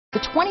The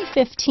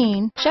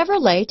 2015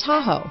 Chevrolet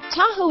Tahoe.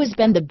 Tahoe has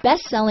been the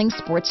best-selling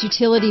sports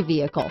utility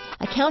vehicle,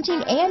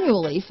 accounting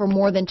annually for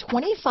more than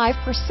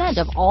 25%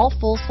 of all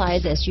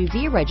full-size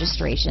SUV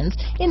registrations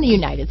in the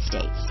United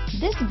States.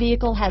 This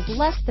vehicle has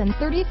less than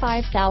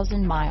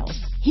 35,000 miles.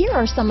 Here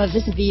are some of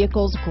this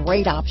vehicle's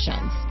great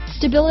options: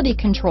 stability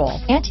control,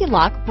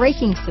 anti-lock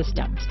braking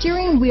system,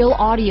 steering wheel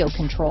audio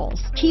controls,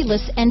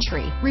 keyless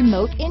entry,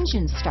 remote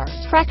engine start,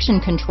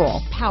 traction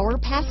control, power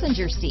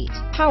passenger seat,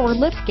 power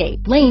liftgate,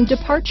 lane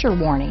departure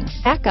warning,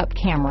 backup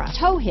camera,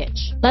 tow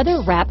hitch,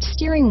 leather-wrapped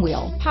steering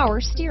wheel,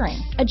 power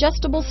steering,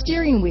 adjustable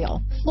steering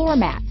wheel, floor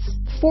mats,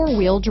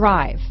 four-wheel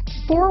drive,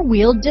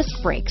 four-wheel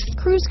disc brakes,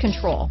 cruise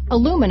control,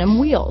 aluminum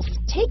wheels.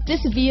 Take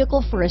this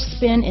vehicle for a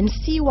spin and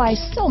see why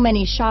so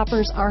many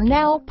shoppers are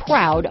now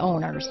proud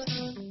owners.